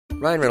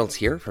Ryan Reynolds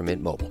here from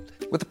Mint Mobile.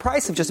 With the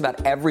price of just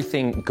about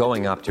everything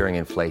going up during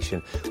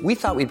inflation, we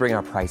thought we'd bring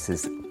our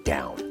prices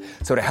down.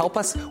 So to help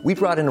us, we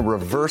brought in a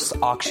reverse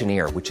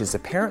auctioneer, which is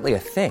apparently a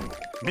thing.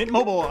 Mint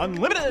Mobile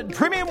Unlimited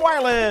Premium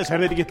Wireless. How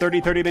to get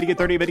 30, 30, bit to get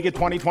 30, bit to get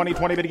 20, 20,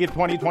 20, bit to get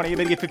 20, 20,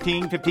 bit to get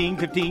 15, 15,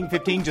 15,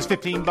 15, just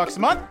 $15 a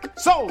month?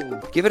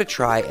 Sold! Give it a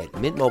try at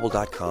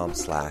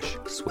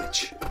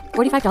mintmobile.com/switch.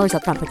 $45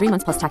 up front for 3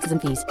 months plus taxes and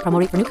fees. Promo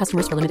rate for new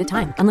customers for limited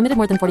time. Unlimited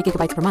more than 40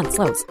 gigabytes per month.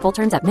 Slows full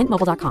terms at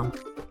mintmobile.com.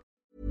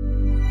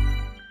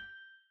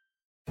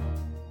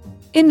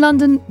 In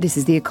London, this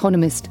is The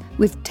Economist,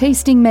 with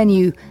Tasting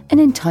Menu, an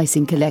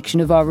enticing collection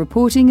of our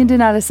reporting and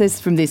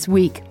analysis from this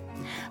week.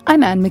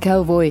 I'm Anne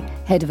McElvoy,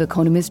 head of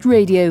Economist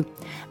Radio,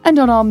 and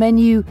on our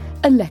menu,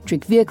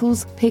 electric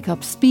vehicles pick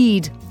up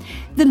speed,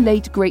 the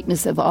late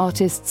greatness of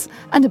artists,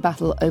 and a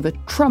battle over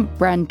Trump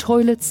brand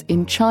toilets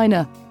in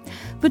China.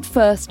 But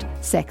first,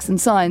 Sex and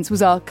Science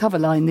was our cover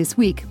line this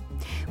week.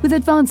 With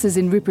advances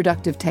in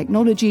reproductive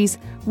technologies,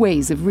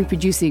 ways of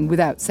reproducing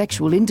without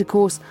sexual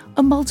intercourse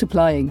are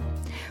multiplying.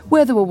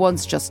 Where there were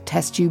once just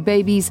test tube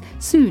babies,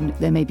 soon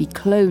there may be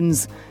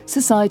clones.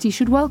 Society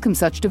should welcome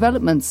such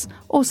developments,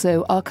 or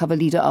so our cover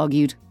leader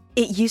argued.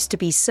 It used to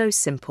be so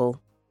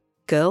simple.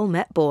 Girl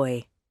met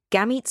boy.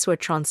 Gametes were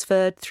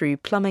transferred through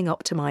plumbing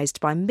optimised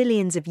by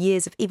millions of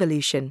years of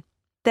evolution.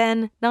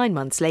 Then, 9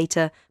 months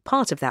later,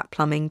 part of that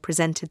plumbing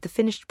presented the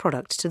finished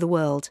product to the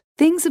world.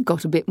 Things have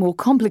got a bit more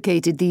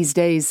complicated these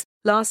days.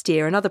 Last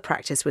year, another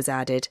practice was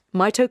added,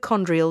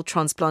 mitochondrial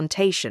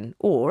transplantation,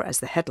 or,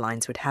 as the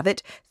headlines would have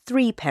it,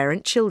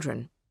 3-parent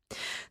children.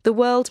 The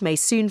world may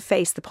soon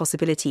face the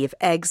possibility of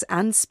eggs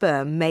and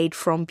sperm made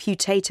from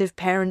putative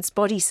parents'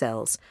 body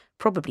cells,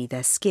 probably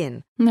their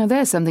skin. Now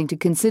there's something to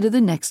consider the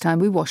next time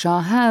we wash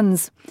our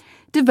hands.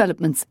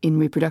 Developments in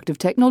reproductive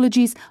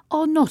technologies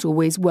are not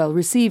always well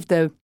received,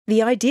 though.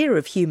 The idea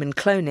of human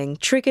cloning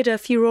triggered a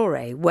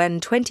furore when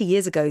 20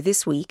 years ago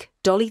this week,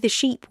 Dolly the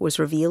sheep was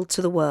revealed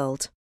to the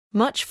world.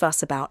 Much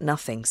fuss about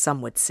nothing,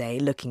 some would say,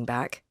 looking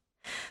back.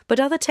 But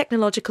other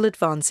technological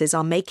advances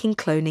are making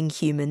cloning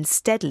humans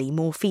steadily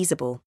more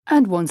feasible.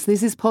 And once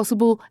this is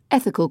possible,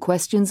 ethical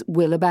questions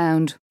will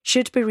abound.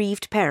 Should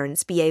bereaved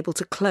parents be able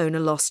to clone a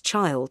lost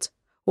child?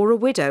 Or a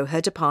widow her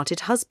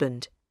departed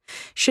husband?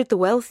 Should the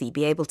wealthy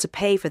be able to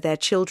pay for their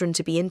children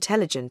to be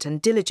intelligent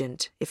and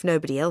diligent if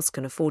nobody else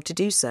can afford to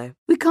do so?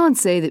 We can't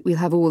say that we'll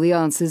have all the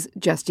answers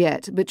just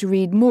yet, but to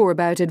read more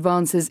about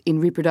advances in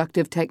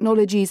reproductive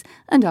technologies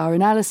and our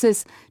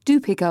analysis, do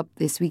pick up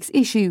this week's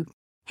issue.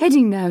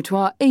 Heading now to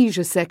our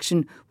Asia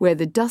section, where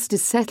the dust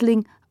is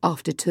settling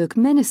after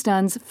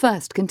Turkmenistan's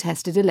first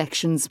contested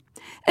elections.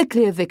 A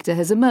clear victor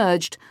has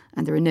emerged,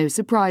 and there are no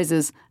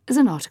surprises, as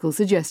an article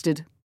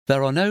suggested.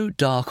 There are no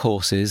dark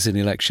horses in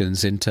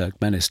elections in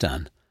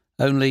Turkmenistan,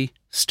 only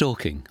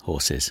stalking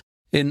horses.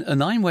 In a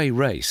 9-way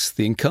race,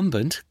 the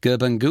incumbent,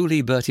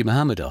 Gurbanguly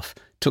Berdimuhamedov,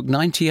 took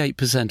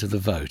 98% of the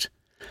vote.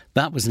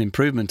 That was an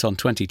improvement on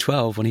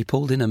 2012 when he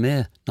pulled in a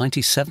mere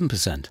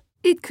 97%.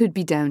 It could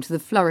be down to the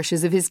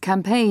flourishes of his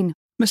campaign.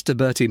 Mr.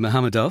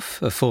 Berdimuhamedov,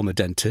 a former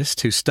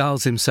dentist who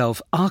styles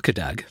himself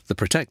Arkadag, the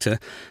Protector,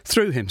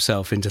 threw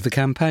himself into the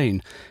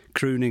campaign,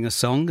 crooning a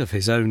song of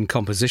his own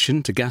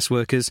composition to gas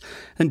workers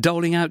and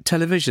doling out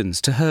televisions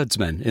to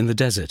herdsmen in the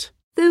desert.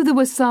 Though there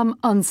were some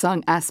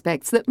unsung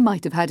aspects that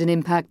might have had an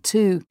impact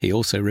too. He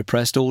also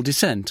repressed all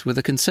dissent with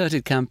a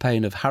concerted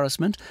campaign of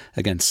harassment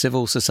against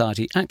civil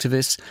society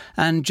activists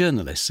and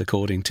journalists,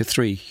 according to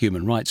 3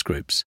 human rights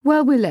groups.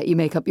 Well, we'll let you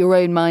make up your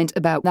own mind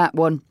about that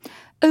one.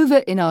 Over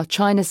in our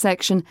China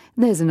section,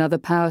 there's another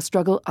power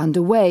struggle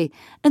underway,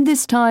 and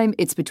this time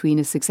it's between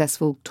a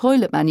successful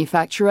toilet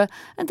manufacturer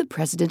and the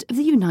President of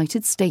the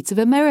United States of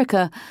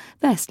America.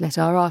 Best let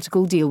our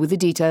article deal with the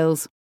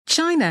details.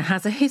 China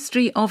has a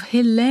history of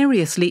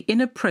hilariously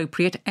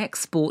inappropriate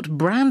export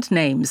brand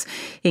names,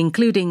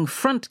 including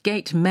Front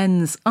Gate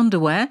men's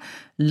underwear,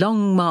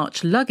 Long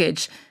March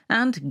luggage,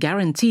 and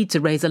guaranteed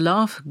to raise a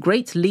laugh,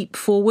 Great Leap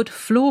Forward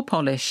floor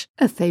polish.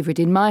 A favourite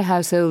in my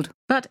household.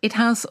 But it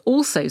has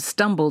also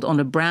stumbled on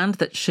a brand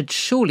that should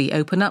surely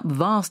open up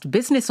vast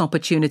business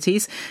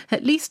opportunities,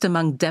 at least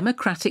among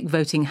Democratic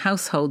voting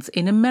households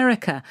in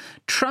America: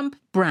 Trump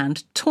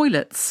brand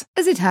toilets.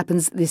 As it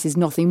happens, this is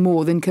nothing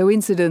more than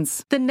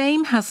coincidence. The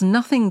name has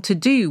nothing to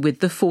do with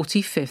the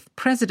 45th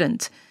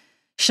president.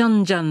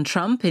 Shenzhen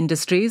Trump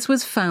Industries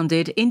was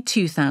founded in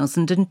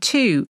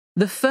 2002.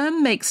 The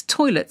firm makes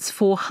toilets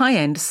for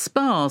high-end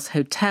spas,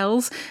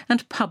 hotels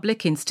and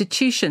public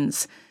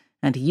institutions,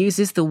 and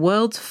uses the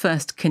world's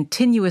first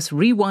continuous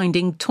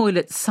rewinding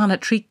toilet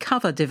sanitary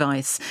cover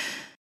device.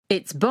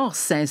 Its boss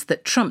says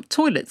that Trump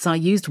toilets are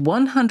used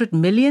 100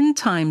 million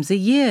times a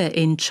year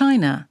in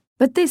China.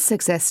 But this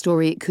success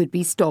story could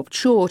be stopped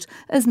short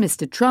as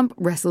Mr. Trump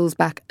wrestles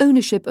back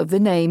ownership of the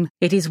name.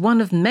 It is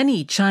one of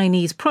many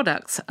Chinese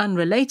products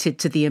unrelated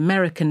to the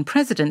American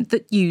president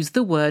that use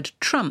the word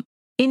Trump.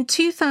 In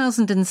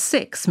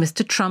 2006,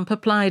 Mr. Trump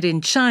applied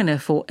in China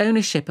for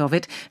ownership of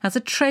it as a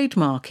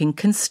trademark in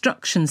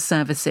construction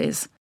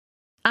services.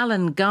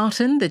 Alan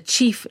Garton, the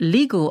chief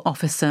legal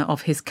officer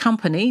of his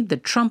company, the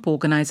Trump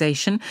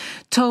Organization,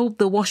 told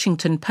the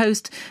Washington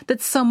Post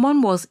that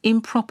someone was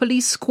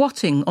improperly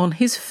squatting on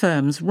his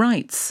firm's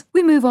rights.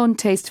 We move on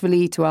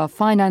tastefully to our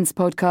finance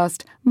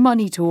podcast,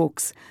 Money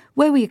Talks,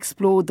 where we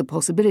explored the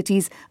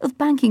possibilities of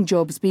banking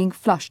jobs being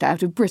flushed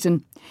out of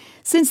Britain.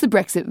 Since the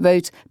Brexit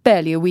vote,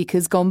 barely a week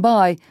has gone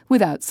by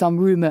without some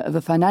rumour of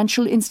a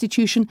financial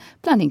institution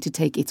planning to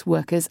take its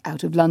workers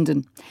out of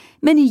London.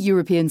 Many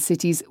European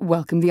cities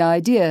welcome the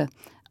idea.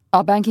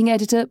 Our banking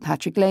editor,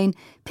 Patrick Lane,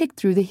 picked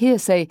through the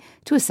hearsay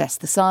to assess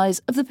the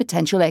size of the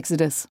potential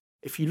exodus.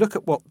 If you look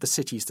at what the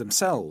cities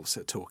themselves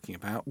are talking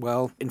about,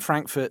 well, in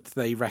Frankfurt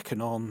they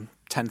reckon on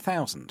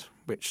 10,000,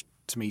 which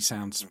to me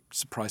sounds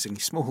surprisingly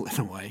small in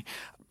a way.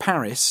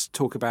 Paris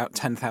talk about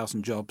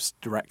 10,000 jobs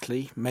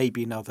directly,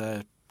 maybe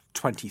another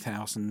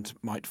 20,000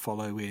 might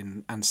follow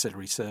in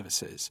ancillary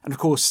services. And of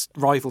course,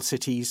 rival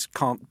cities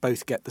can't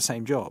both get the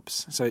same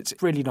jobs. So it's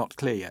really not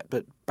clear yet,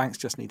 but banks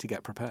just need to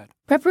get prepared.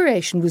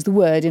 Preparation was the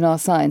word in our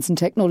science and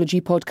technology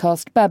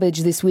podcast Babbage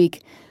this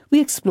week. We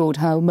explored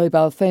how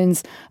mobile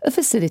phones are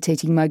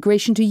facilitating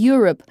migration to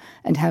Europe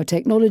and how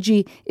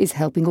technology is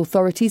helping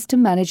authorities to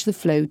manage the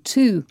flow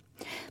too.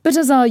 But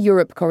as our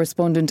Europe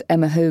correspondent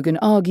Emma Hogan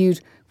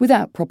argued,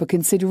 without proper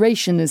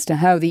consideration as to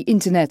how the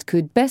internet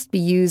could best be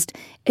used,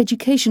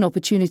 education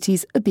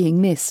opportunities are being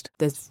missed.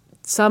 There's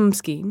some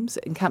schemes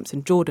in camps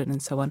in Jordan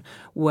and so on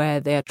where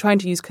they're trying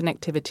to use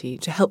connectivity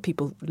to help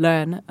people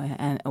learn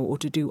or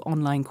to do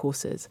online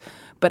courses.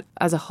 But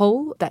as a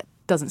whole, that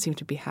doesn't seem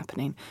to be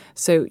happening.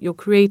 So you're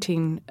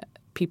creating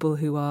people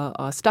who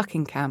are stuck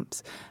in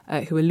camps,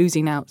 who are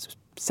losing out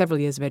several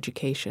years of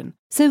education.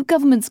 So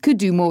governments could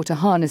do more to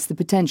harness the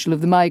potential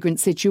of the migrant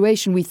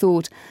situation, we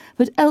thought.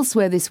 But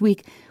elsewhere this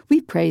week, we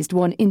praised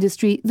one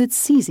industry that's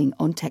seizing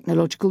on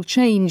technological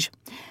change.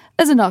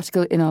 As an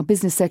article in our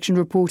business section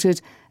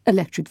reported,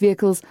 electric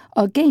vehicles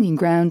are gaining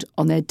ground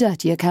on their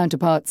dirtier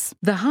counterparts.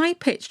 The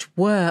high-pitched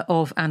whir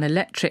of an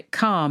electric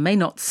car may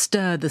not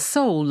stir the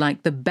soul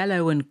like the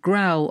bellow and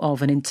growl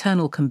of an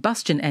internal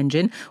combustion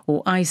engine,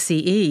 or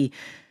ICE.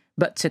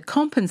 But to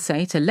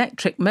compensate,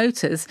 electric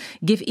motors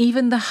give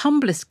even the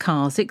humblest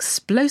cars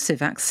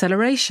explosive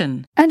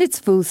acceleration. And it's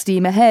full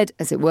steam ahead,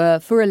 as it were,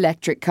 for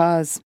electric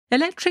cars.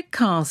 Electric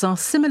cars are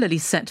similarly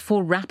set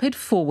for rapid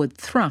forward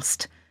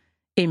thrust.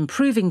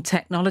 Improving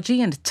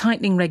technology and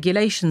tightening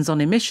regulations on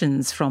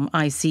emissions from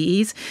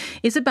ICEs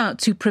is about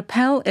to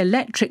propel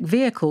electric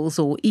vehicles,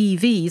 or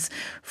EVs,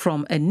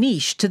 from a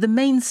niche to the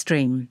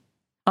mainstream.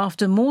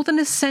 After more than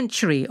a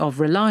century of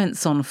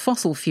reliance on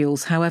fossil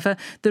fuels, however,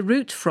 the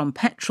route from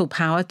petrol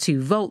power to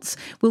volts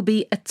will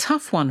be a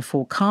tough one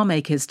for car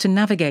makers to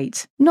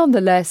navigate.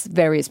 Nonetheless,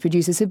 various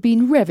producers have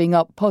been revving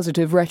up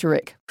positive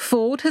rhetoric.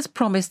 Ford has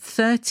promised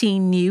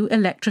 13 new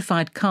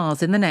electrified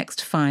cars in the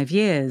next 5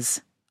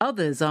 years.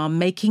 Others are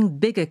making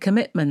bigger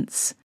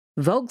commitments.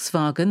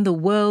 Volkswagen, the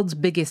world's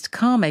biggest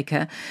car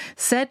maker,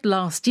 said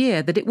last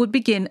year that it would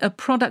begin a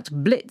product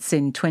blitz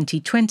in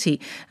 2020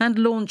 and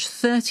launch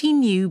 30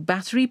 new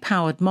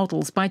battery-powered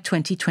models by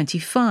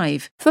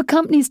 2025. For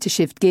companies to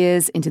shift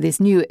gears into this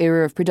new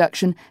era of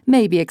production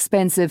may be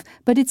expensive,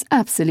 but it's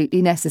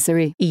absolutely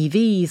necessary.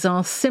 EVs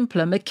are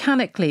simpler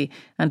mechanically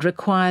and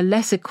require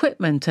less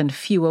equipment and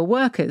fewer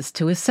workers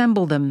to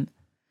assemble them.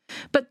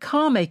 But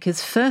car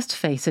makers first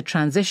face a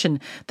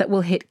transition that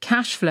will hit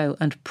cash flow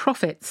and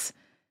profits.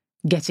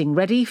 Getting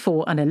ready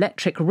for an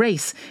electric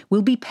race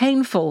will be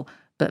painful,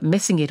 but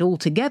missing it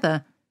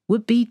altogether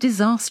would be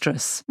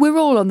disastrous. We're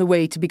all on the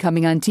way to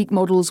becoming antique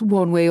models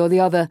one way or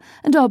the other,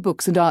 and our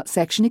books and art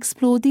section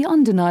explored the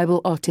undeniable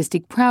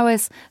artistic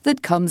prowess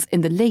that comes in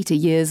the later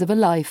years of a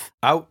life.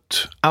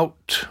 Out,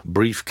 out,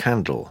 brief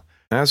candle.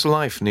 As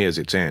life nears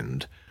its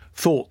end,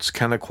 thoughts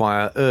can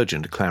acquire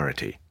urgent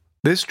clarity.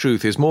 This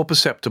truth is more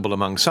perceptible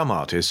among some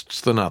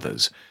artists than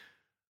others.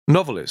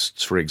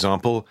 Novelists, for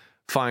example,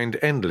 find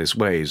endless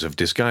ways of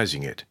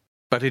disguising it.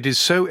 But it is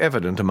so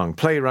evident among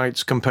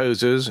playwrights,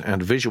 composers,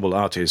 and visual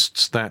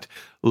artists that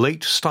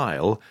late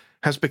style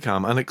has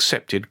become an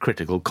accepted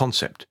critical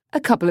concept. A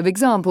couple of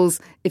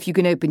examples, if you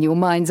can open your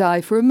mind's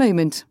eye for a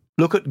moment.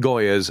 Look at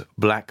Goya's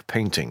black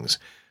paintings,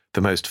 the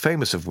most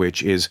famous of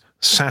which is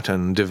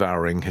Saturn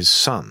devouring his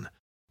sun.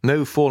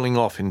 No falling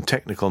off in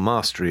technical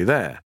mastery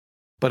there,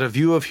 but a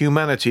view of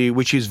humanity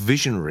which is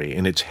visionary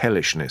in its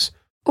hellishness.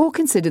 Or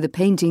consider the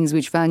paintings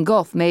which Van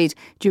Gogh made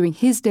during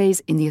his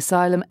days in the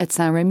asylum at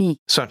Saint-Rémy.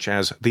 Such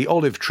as The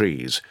Olive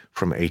Trees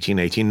from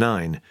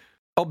 1889.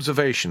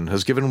 Observation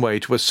has given way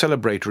to a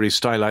celebratory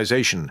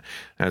stylization,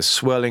 as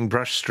swirling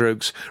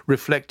brushstrokes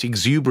reflect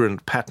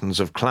exuberant patterns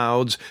of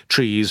clouds,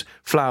 trees,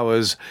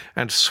 flowers,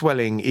 and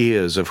swelling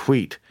ears of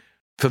wheat.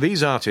 For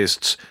these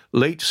artists,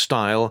 late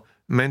style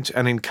meant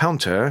an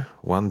encounter,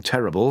 one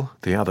terrible,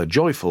 the other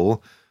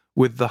joyful,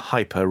 with the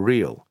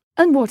hyper-real.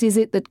 And what is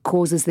it that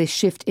causes this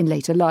shift in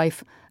later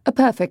life? A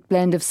perfect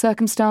blend of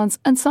circumstance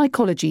and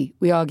psychology,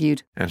 we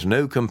argued. And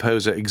no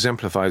composer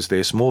exemplifies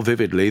this more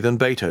vividly than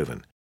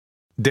Beethoven.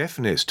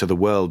 Deafness to the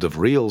world of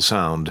real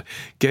sound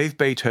gave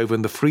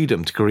Beethoven the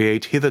freedom to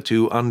create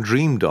hitherto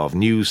undreamed-of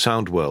new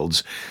sound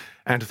worlds,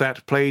 and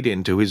that played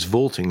into his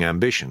vaulting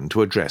ambition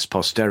to address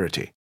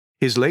posterity.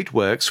 His late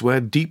works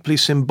were deeply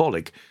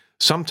symbolic,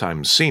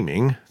 sometimes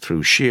seeming,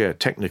 through sheer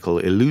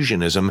technical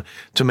illusionism,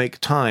 to make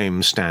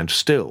time stand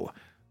still,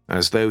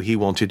 as though he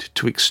wanted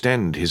to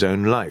extend his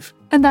own life.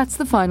 And that's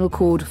the final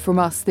chord from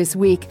us this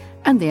week,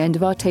 and the end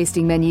of our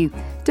tasting menu.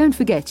 Don't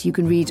forget you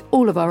can read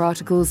all of our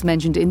articles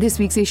mentioned in this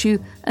week's issue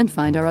and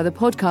find our other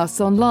podcasts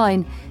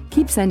online.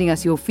 Keep sending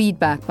us your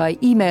feedback by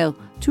email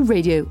to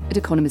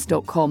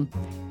radio@economist.com.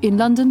 In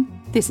London,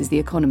 this is The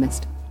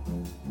Economist.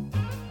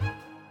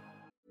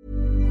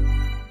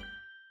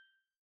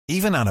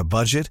 Even on a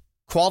budget,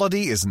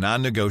 quality is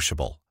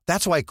non-negotiable.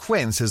 That's why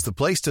Quince is the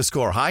place to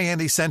score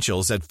high-end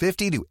essentials at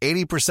 50 to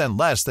 80%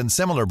 less than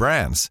similar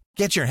brands.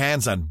 Get your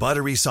hands on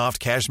buttery soft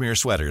cashmere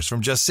sweaters from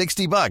just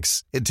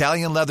 $60,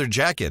 Italian leather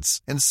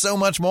jackets, and so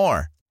much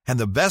more. And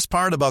the best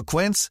part about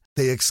Quince,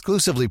 they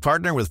exclusively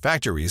partner with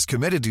factories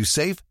committed to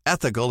safe,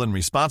 ethical, and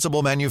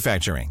responsible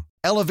manufacturing.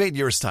 Elevate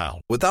your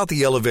style without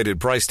the elevated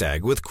price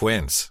tag with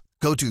Quince.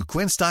 Go to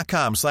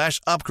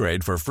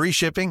quince.com/upgrade for free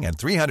shipping and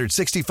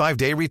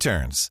 365-day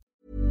returns.